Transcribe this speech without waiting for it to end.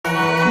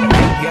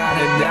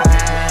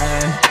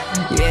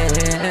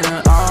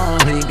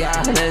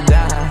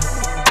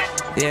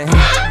Yeah,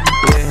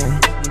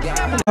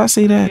 yeah. Y'all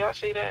see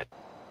that?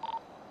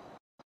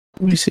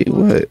 Let me see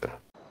what.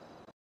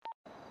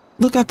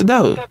 Look out the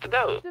door.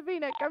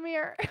 Davina, come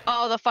here.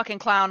 Oh, the fucking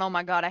clown. Oh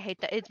my god, I hate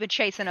that. It's been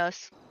chasing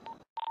us.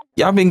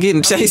 Y'all been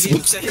getting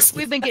chased.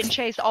 We've been getting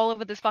chased all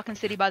over this fucking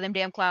city by them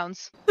damn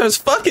clowns. There's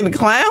fucking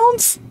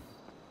clowns?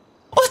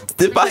 What?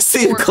 If I like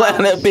see a 4 clown,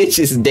 clowns. that bitch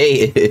is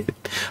dead.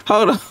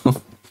 Hold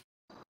on.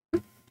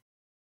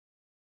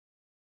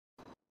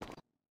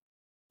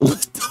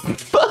 What the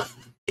fuck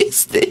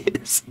is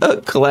this? A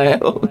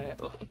clown?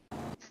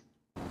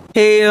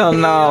 Hell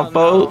no,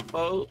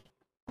 folks.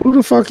 Who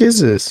the fuck is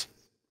this?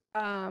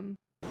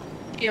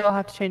 You'll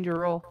have to change your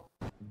role.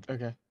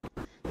 Okay.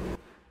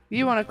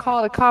 You want to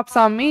call the cops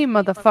on me,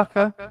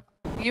 motherfucker?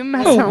 You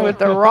messing with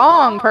the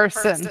wrong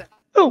person.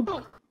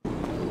 Oh,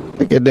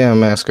 Take that damn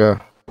mask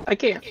off. I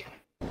can't.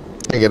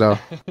 Take it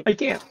off. I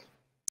can't.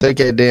 Take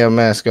that damn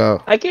mask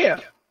off. I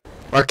can't.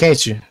 Why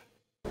can't you?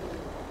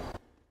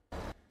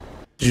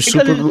 You Because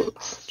super glue?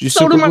 You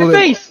so to super my glue?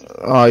 face.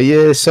 Oh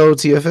yeah, it's so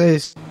to your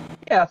face.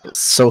 Yeah.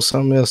 So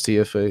something else to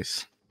your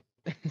face.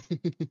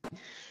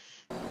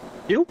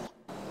 You?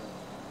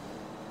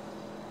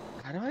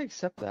 How do I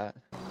accept that?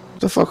 What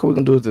the fuck are we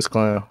gonna do with this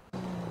clown? I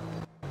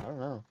don't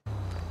know.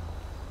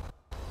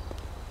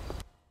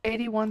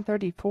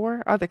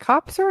 8134. Are the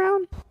cops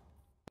around?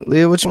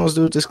 Leah, what you want to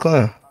do with this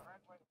clown?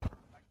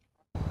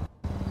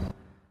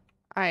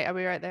 Alright, I'll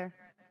be right there.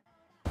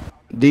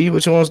 D,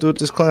 what you want to do with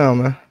this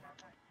clown, man?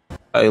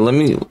 Hey, let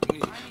me.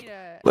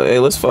 Hey,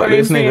 let's fuck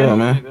this nigga up,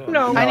 man.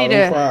 No. I need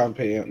to. Frying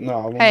pan. No, I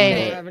won't I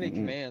Hey. don't have any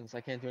commands.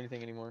 I can't do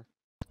anything anymore.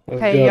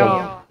 Hey,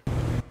 y'all.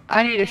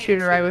 I need a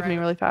shooter ride with me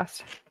really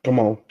fast. Come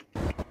on.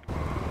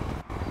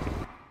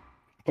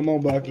 Come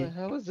on, What Bucky. the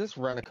hell is this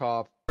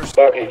rent-a-cop?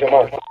 Bucky, come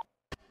on.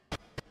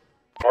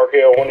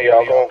 RKO, one of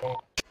y'all, come on.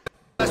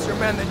 Fuck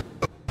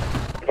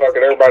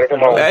it, everybody,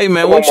 come on. Hey,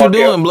 man, what you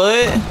doing,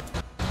 blood?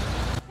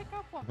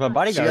 My You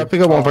bodyguard. gotta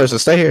pick up one person.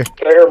 Stay here.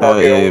 Stay Oh, here,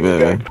 Mark. yeah,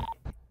 baby.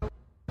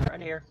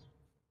 Right here.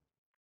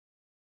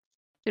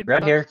 Did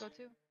Right here. Bugs go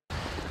too?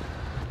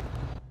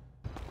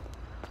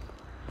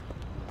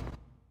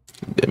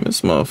 Damn,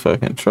 this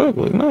motherfucking truck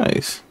look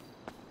nice.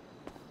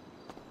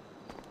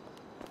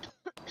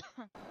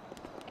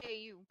 Hey,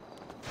 you.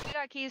 You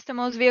got keys to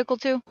Mo's vehicle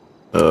too?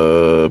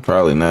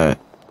 Probably not.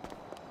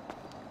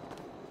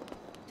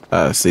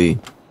 I see.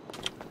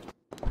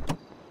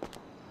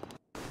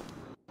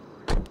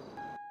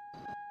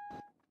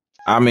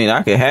 I mean,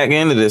 I could hack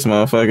into this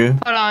motherfucker.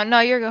 Hold on. No,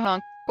 you're good.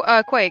 Hold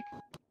on. Quake.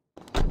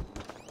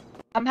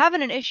 I'm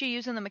having an issue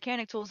using the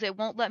mechanic tools. It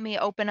won't let me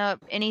open up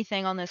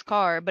anything on this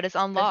car, but it's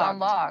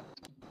unlocked.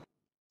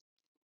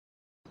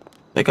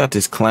 They got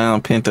this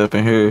clown pent up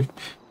in here.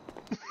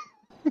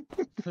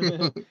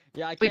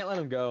 Yeah, I can't let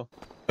him go.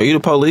 Are you the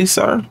police,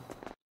 sir?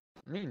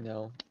 Me,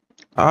 no.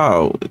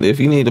 Oh, if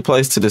you need a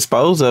place to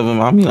dispose of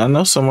him, I mean, I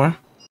know somewhere.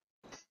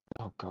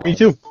 Oh, God. Me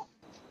too.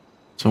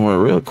 Somewhere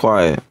real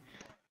quiet.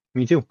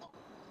 Me too.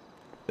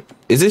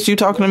 Is this you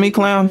talking to me,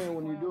 clown?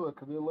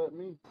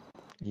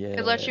 Yeah.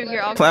 It lets you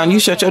hear all. Clown, you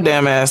shut your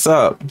damn ass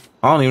up.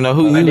 I don't even know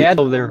who My you. dad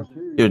over there.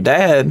 Your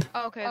dad?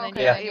 Okay, then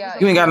Yeah.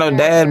 You ain't got no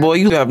dad, boy.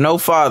 You have no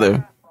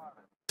father.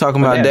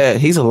 Talking My about dad.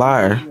 dad. He's a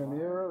liar.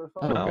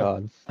 Oh,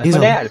 God. That's He's my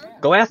a- dad.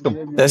 Go ask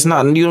him. That's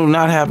not. You do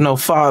not have no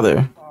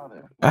father.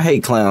 I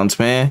hate clowns,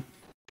 man.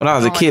 When I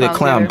was I a don't like kid, a clowns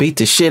clown either. beat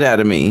the shit out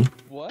of me.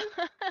 What?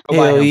 Go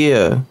by Hell him.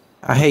 yeah.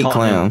 I hate Taunt him.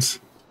 clowns.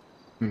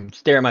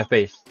 Stare at my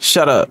face.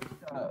 Shut up.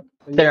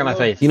 Stare at my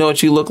face. You know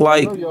what you look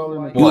like?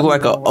 You look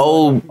like a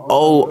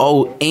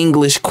old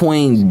English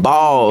queen You know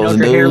balls, what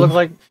your hair dude. look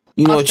like?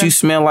 You know what you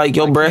smell like?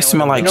 Your breath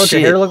smell You like know what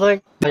your hair shit. look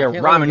like? Like a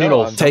can't let ramen him go.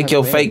 noodles. Take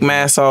your fake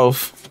mask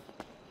off.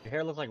 Your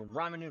hair looks like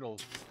ramen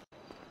noodles.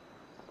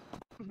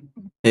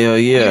 Hell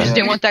You yeah. just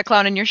didn't want that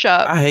clown in your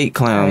shop. I hate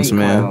clowns,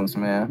 man.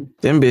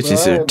 Them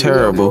bitches are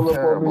terrible.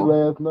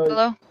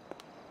 Hello?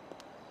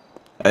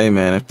 Hey,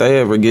 man, if they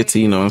ever get to,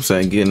 you know what I'm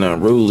saying, getting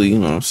unruly, you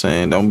know what I'm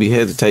saying, don't be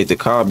hesitate to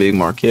call Big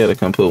Marquette to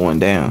come put one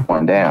down.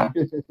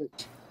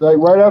 Like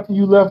right after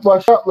you left my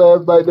shop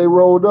last night, they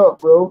rolled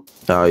up, bro.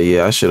 Oh,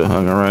 yeah, I should have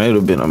hung around.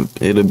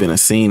 It'd have been a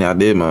scene out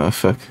there,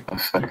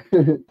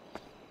 motherfucker.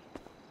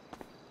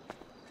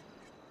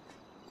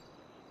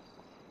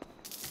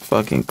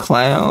 Fucking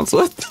clowns.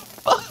 What the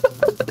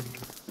fuck?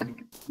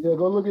 Yeah,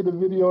 go look at the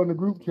video in the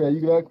group chat. You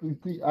can actually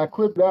see. I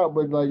clipped out,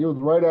 but like it was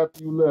right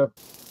after you left.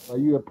 Like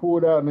you had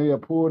pulled out and they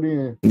had pulled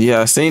in.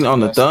 Yeah, I seen on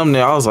the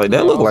thumbnail. I was like,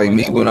 that looked like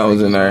me when I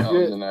was in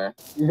there.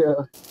 Yeah.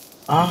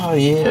 Oh,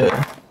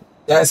 yeah.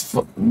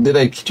 Did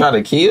they try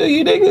to kill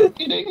you,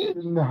 nigga?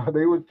 Nah,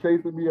 they was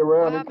chasing me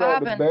around. What They tried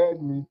to happened?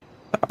 bag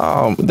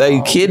me.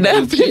 They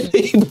kidnapped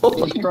people.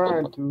 They was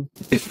trying to.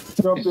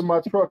 Jumped in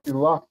my truck and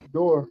locked the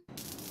door.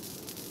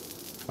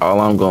 All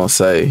I'm gonna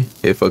say,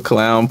 if a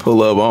clown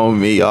pull up on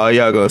me, all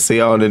y'all gonna see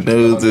on the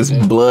news is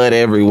blood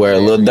everywhere.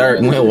 Lil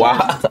Durk went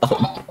wild.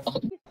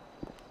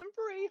 I'm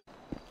free.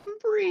 I'm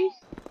free.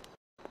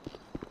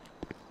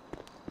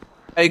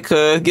 Hey,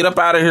 cuz, get up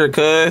out of here,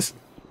 cuz.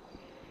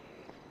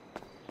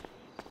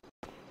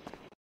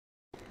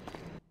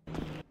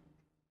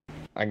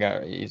 I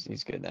got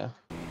he's good now.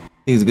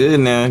 He's good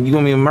now. You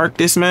want me to murk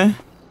this man?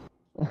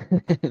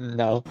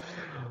 No.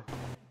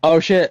 Oh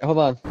shit, hold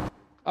on.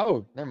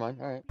 Oh, never mind.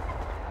 Alright.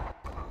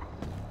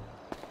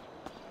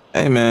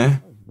 Hey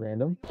man,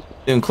 Random.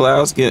 them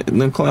clowns get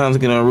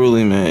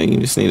unruly, man. You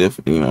just need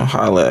to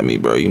holler at me,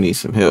 bro. You need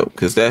some help,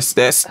 cause that's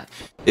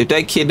if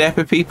they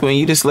kidnapping people and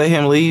you just let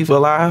him leave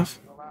alive.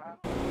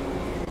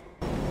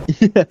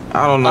 Yeah.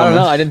 I don't know. I don't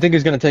know. Man. I didn't think he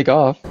was gonna take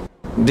off.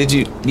 You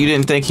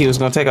didn't think he was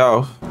gonna take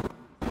off?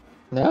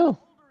 No,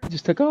 he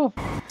just took off.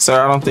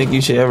 Sir, I don't think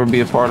you should ever be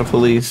a part of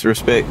police,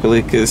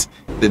 respectfully, because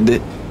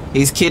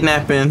he's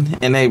kidnapping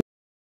and they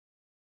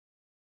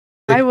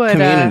I would.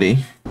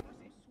 community.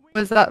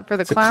 Was that for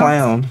the It's a clown?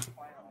 clown.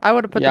 I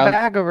would have put Yeah, the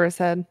bag over his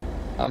head.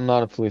 I'm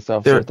not a police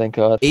officer, They're thank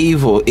God.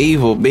 Evil.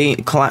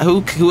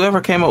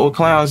 Whoever came up with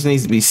clowns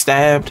needs to be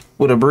stabbed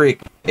with a brick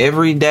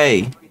every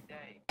day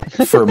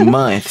for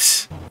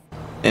months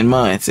and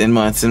months and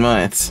months and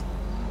months.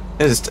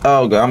 It's just,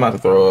 oh god, I'm about to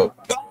throw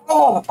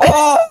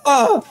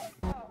up.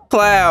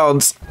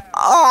 Clowns.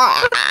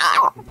 Oh,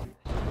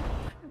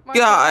 Marcus,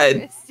 I God.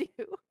 missed you.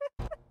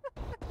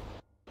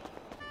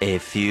 A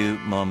few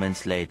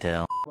moments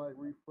later. Like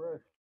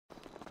refresh.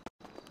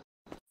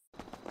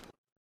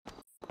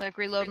 Like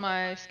reload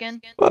my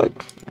skin. Fuck.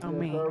 Oh, Yeah,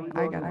 me. start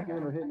I reloading got the it.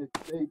 skin or hitting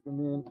escape and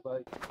then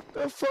like.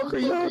 The fuck are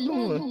y'all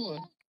doing?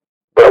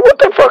 Bro, what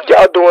the fuck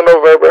y'all doing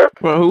over there, bro?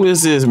 Bro, who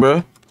is this,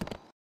 bro?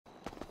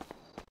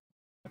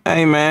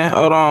 Hey man,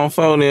 hold on,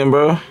 phone in,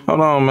 bro.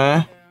 Hold on,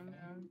 man.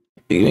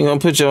 You ain't gonna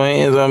put your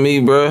hands on me,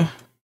 bro.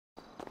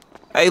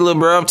 Hey, little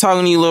bro, I'm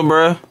talking to you, little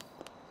bro.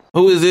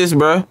 Who is this,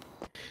 bro?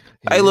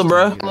 Hey, little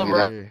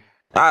bro.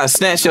 I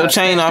snatch your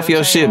chain off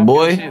your shit,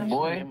 boy.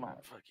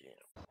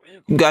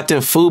 You got them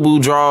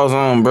FUBU drawers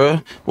on,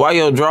 bro. Why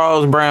your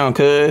drawers brown,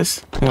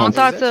 cuz? Don't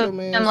talk to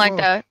him like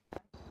that.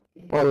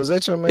 Oh, is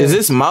that your man? Is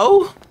this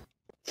Mo?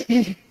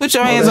 Put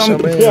your hands that's on your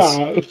me.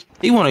 man.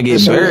 He wanna get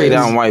That's your buried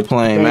man's- out in White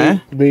Plain, man.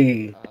 Can't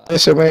be.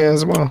 That's your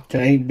man's mom.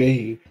 Can't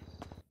be.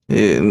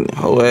 Yeah,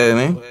 whole ass,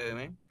 man.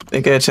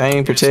 Think that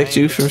chain protect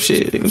you from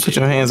shit? You can put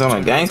your hands on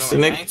a gangster,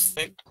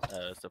 nigga.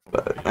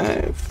 But,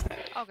 man,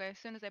 Okay, as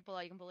soon as they pull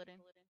out, you can pull it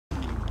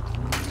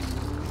in.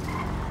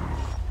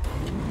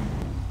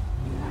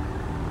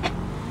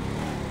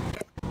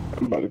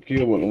 I'm about to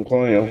kill one of them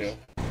clowns.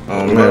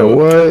 oh, Man, man,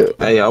 what?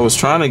 Hey, I was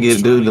trying to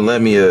get dude to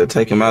let me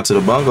take him out to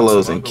the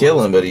bungalows and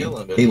kill him, but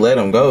he let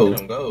him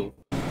go.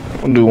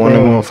 I'm do one of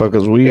them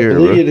motherfuckers weird, If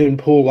Leah bro. didn't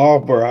pull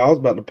off, bro, I was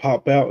about to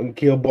pop out and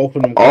kill both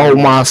of them. Oh,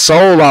 my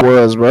soul I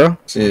was, bro.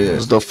 Yeah.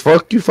 What the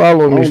fuck you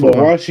following I me don't know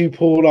for? why she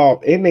pulled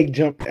off, and they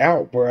jumped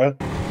out, bro.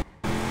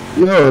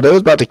 Yo, they was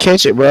about to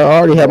catch it, bro. I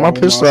already had my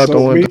pistol out the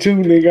Me window. too,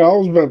 nigga. I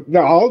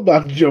was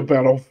about to jump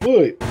out on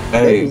foot.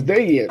 Hey, They was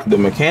dead. the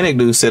mechanic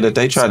dude said that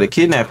they tried to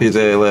kidnap his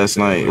ass last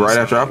night, right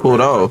after I pulled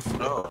off.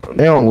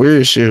 They on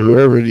weird shit,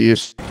 whoever it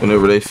is.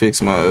 Whenever they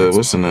fixed my,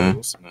 what's the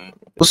name?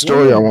 What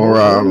story I want to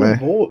ride,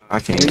 man? I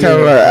can't. Kind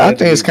of like, I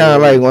think it's kind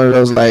of like one of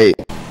those like,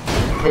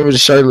 remember the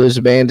shirtless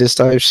bandits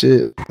type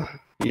shit.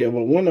 Yeah,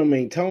 but one of them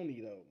ain't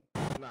Tony though.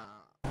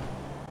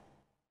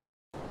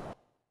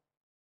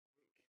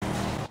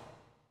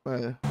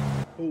 Man.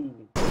 Who?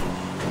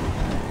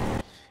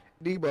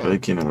 They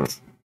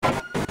can't.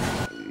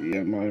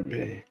 Yeah, might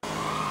be.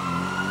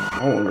 I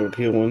want to go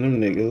kill one of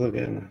them niggas. Look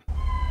at him.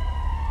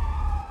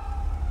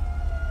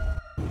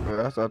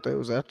 I thought they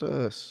was after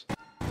us.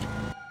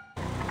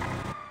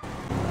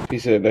 He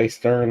said they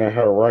staring at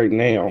her right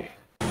now.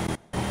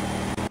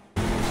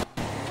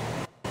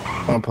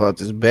 I'm pull out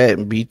this bat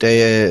and beat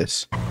their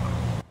ass.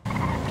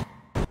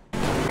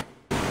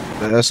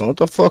 That's what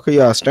the fuck are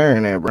y'all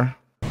staring at, bro?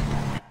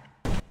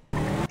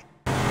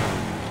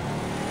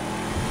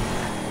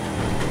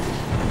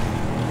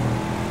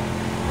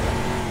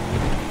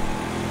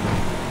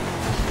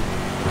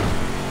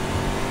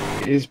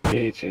 This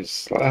bitch is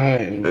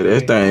sliding. Hey,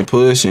 that thing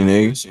pushing,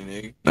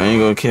 nigga. I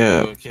ain't gonna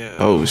cap.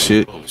 Oh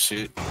shit.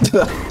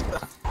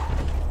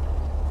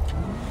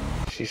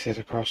 She said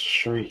across the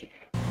street.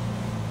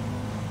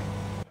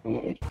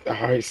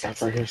 Alright,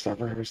 stop right here,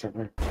 stop right here, stop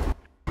right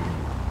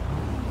here.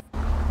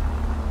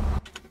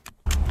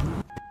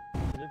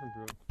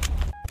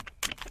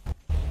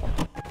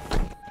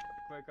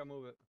 Quick, I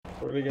move it.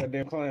 Where they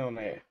goddamn clown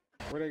at?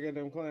 Where they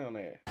goddamn clown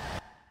at?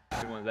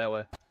 He went that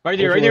way. Right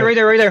there, right there, right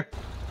there, right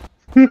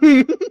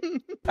there.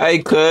 Hey,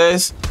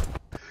 cuz.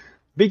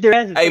 Beat their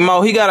asses. Hey,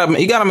 Mo, he got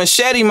a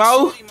machete,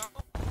 Mo.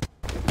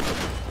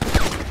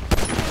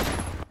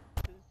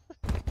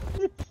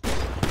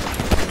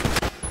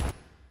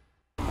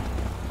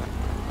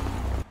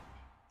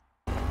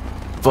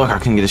 Fuck, I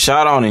can get a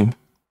shot on him.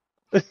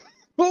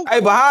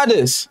 Hey, behind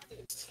us.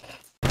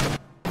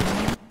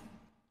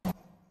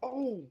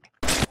 Oh.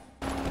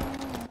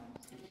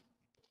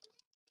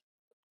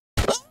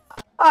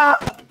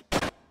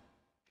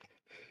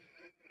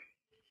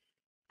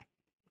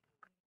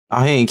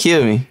 Oh, he ain't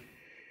kill me.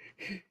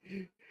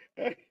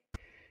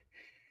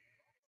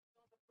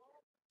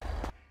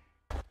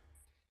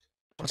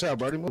 Watch out,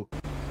 Birdie, move.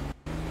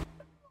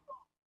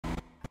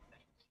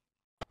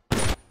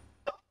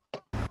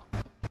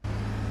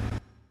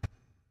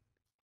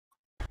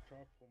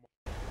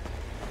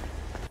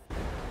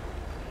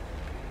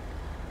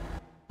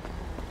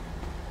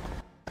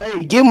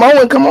 Get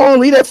mowing. Come on,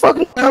 leave that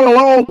fucking clown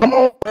alone. Come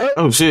on, bro.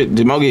 Oh shit,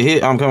 did Mo get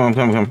hit? I'm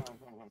coming.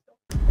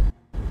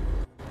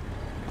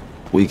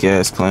 Weak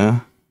ass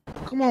clown.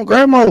 Come on,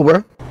 grab Mo,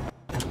 bro.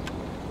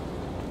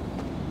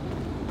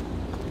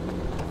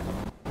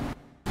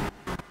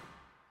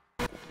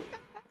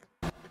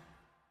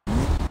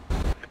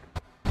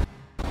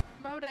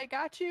 Mo, they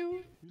got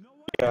you.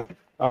 Yeah,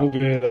 I'm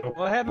good.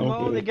 What happened,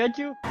 Mo? They get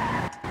you?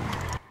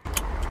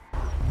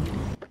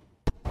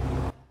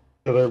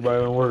 Tell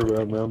everybody don't worry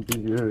about me. I'm be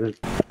good.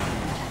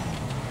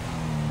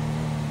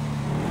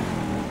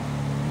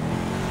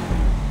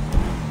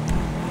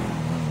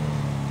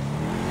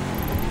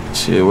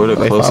 Shit, we're the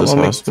closest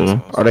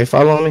hospital. Are they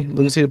following me?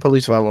 Let me see the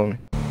police following me.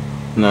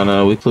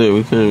 No, we clear,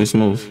 we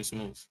smooth.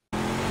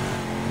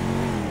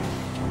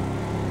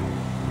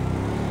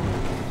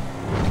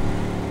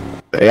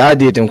 Hey, I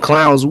did them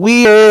clowns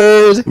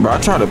weird. Bro,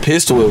 I tried to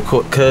pistol whip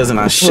cousin,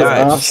 I I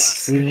shot.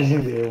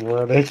 seen it,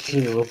 bro. That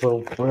shit was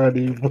so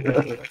funny, bro.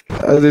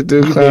 I did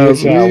them You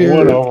clowns did shot one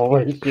weird. of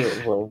them. That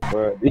shit was so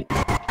funny.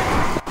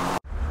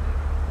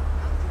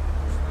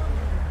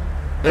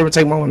 Never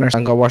take my one there. I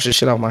can go wash this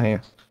shit off my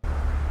hands.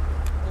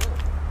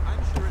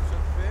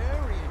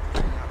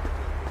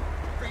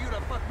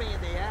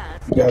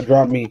 You gotta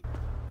drop me.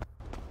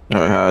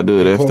 Alright, how I do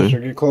it Get after? closer,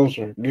 get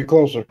closer, get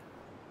closer.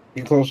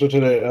 Get closer to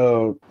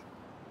that,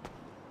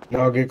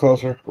 no, get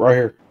closer. Right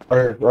here,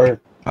 right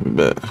here. I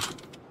bet.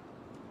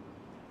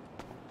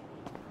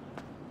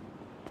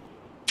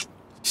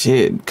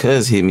 Shit,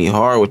 cuz hit me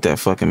hard with that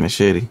fucking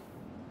machete.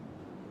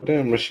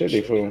 Damn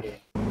machete fool.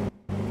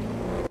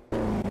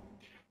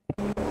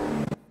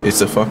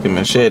 It's a fucking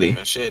machete.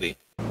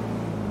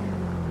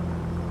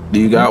 Do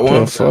you got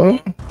one?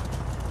 Fuck?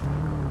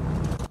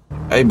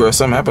 Hey, bro,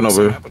 something happened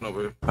over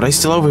here. Are they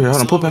still over here?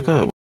 Hold on, pull back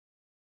up.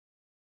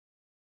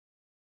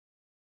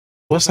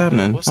 What's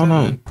happening? Hold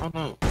on.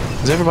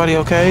 Is everybody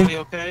okay?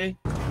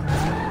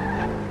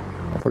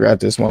 I forgot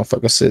this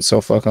motherfucker sits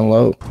so fucking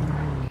low.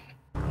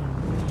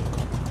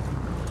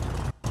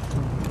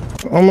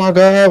 Oh my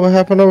god, what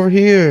happened over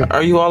here?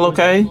 Are you all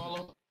okay?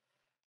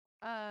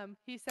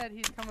 He said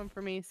he's coming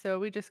for me, so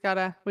we just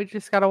gotta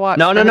watch.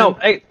 No. for him.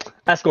 Hey,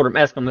 escort him.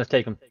 Let's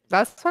take him.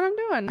 That's what I'm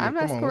doing. Yeah, I'm come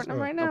on, let's escorting him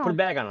go. right No, now. put a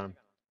bag on him.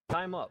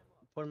 Tie him up.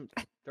 Throw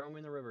him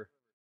in the river.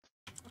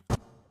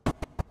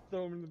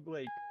 Throw him in the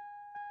lake.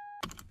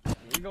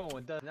 We're going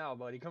with that now,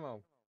 buddy. Come on.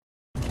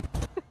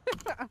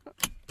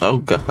 Oh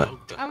god.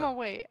 I'm gonna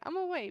wait.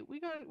 We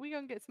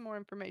gonna get some more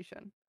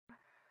information.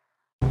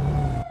 You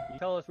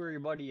tell us where your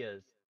buddy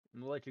is,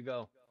 and we'll let you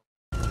go.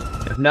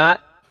 If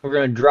not, we're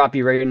gonna drop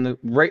you right in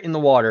the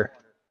water.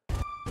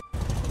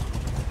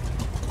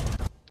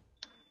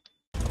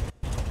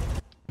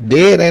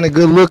 Dead ain't a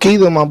good look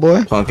either, my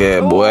boy. Punk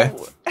ass boy.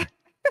 Oh.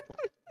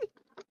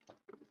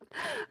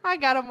 I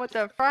got him with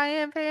the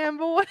frying pan,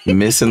 boy.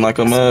 Missing like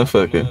a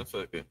motherfucker.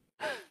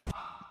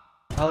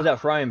 How's that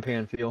frying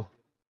pan feel?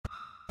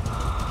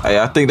 Hey,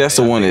 I think that's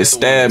the one that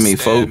stabbed me,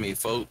 folk.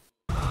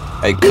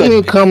 Hey, He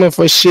ain't coming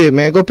for shit,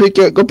 man. Go pick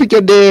your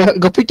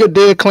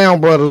dead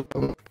clown brother.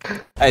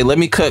 Hey, let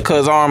me cut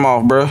cuz arm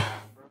off, bro.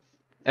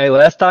 Hey,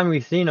 last time we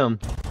seen them,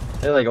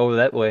 they're like over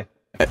that way.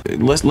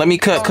 Let me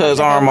cut cuz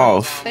arm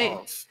off.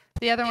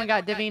 The other one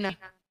got Davina.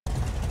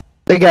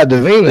 They got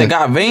Davina. They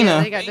got Vina.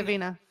 Yeah, they got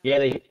Davina.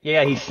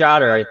 Yeah, he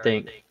shot her, I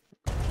think.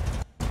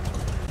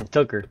 He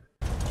took her.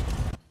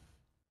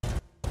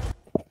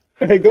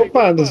 Hey, go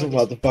find us some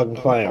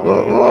motherfucking clown.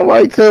 Well,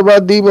 why you care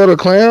about Debo the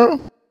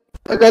clown?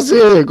 Like I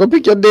said, go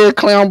pick your dead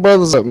clown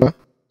brothers up, man.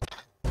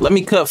 Let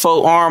me cut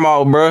folk arm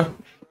off, bro.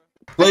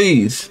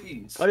 Please.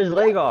 Cut his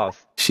leg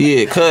off.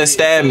 Shit, cuz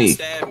stabbed me.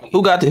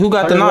 Who got the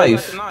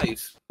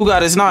knife? Who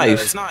got his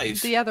knife?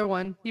 The other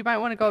one. You might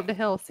want to go up the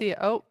hill, see it.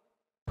 Oh.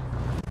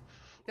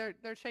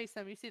 They're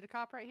chasing him. You see the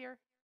cop right here?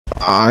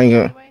 I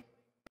ain't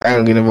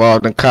gonna get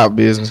involved in cop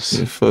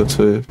business. Fuck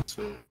 12.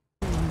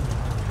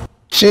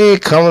 She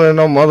ain't coming to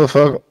no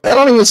motherfucker. They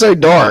don't even say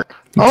dark.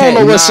 I don't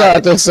know what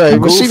side they say,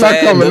 but she not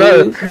coming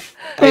there.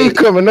 Hey,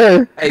 coming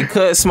there. Hey,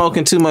 cut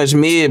smoking too much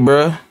mid,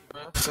 bro.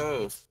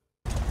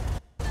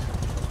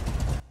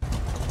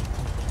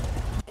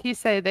 He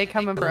said they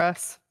coming for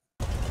us.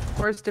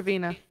 Where's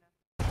Davina?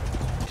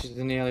 She's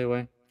in the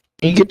alleyway.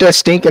 Can you get that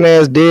stinking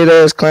ass, dead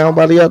ass clown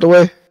body out the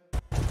way?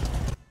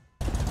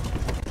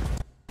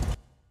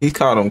 He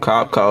called them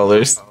cop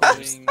callers.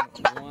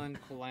 One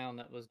clown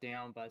that was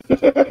down by.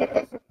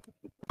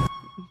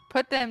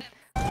 Put them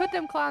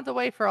clowns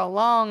away for a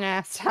long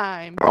ass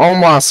time. On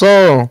my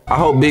soul. I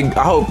hope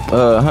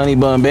Honey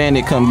Bun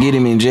Bandit come get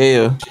him in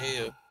jail.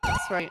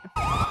 That's right.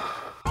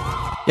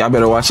 Y'all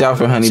better watch out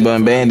for Honey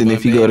Bun Bandit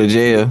if you go to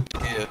jail.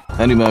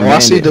 Honey Bun I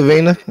see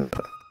Bandit.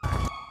 Davina.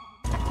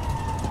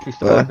 She's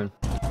still working.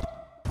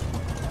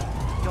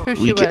 Who's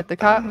she with? The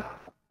cop?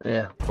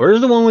 Yeah.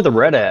 Where's the one with the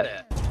red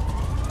at?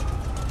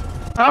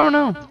 I don't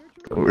know.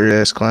 Weird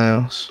ass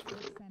clowns.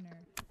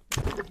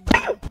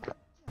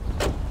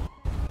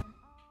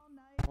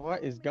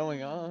 What is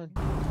going on?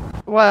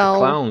 Well,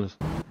 Clowns.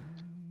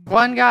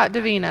 one got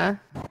Davina.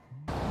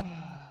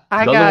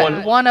 I The other got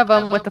one- one of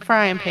them with the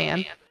frying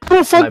pan. How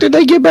the fuck did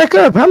they get back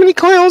up? How many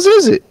clowns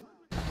is it?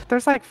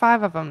 There's like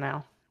 5 of them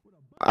now.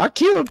 I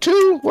killed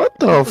 2. What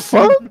the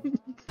fuck?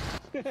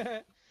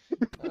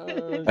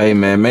 Hey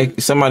man,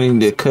 somebody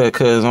need to cut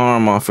Cuz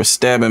arm off for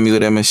stabbing me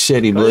with that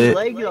machete, Cut his blood.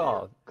 legs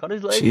off. Cut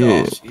his legs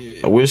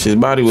Shit. I wish his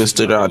body was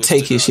stood out.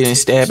 Take his shit and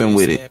stab him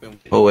with it.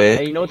 Oh,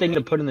 Hey, you know what they need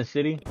to put in the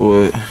city?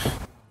 What?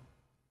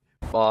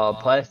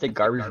 Plastic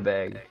garbage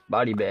bags,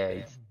 body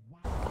bags.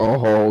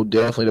 Oh,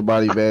 definitely the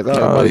body bag.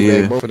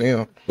 Both of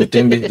them. Put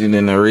them bitches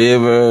in the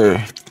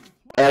river.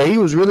 Hey, he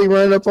was really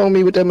running up on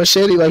me with that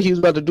machete like he was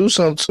about to do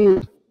something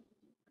too.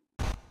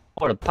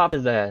 Oh, to pop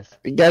his ass.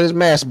 He got his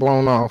mask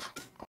blown off.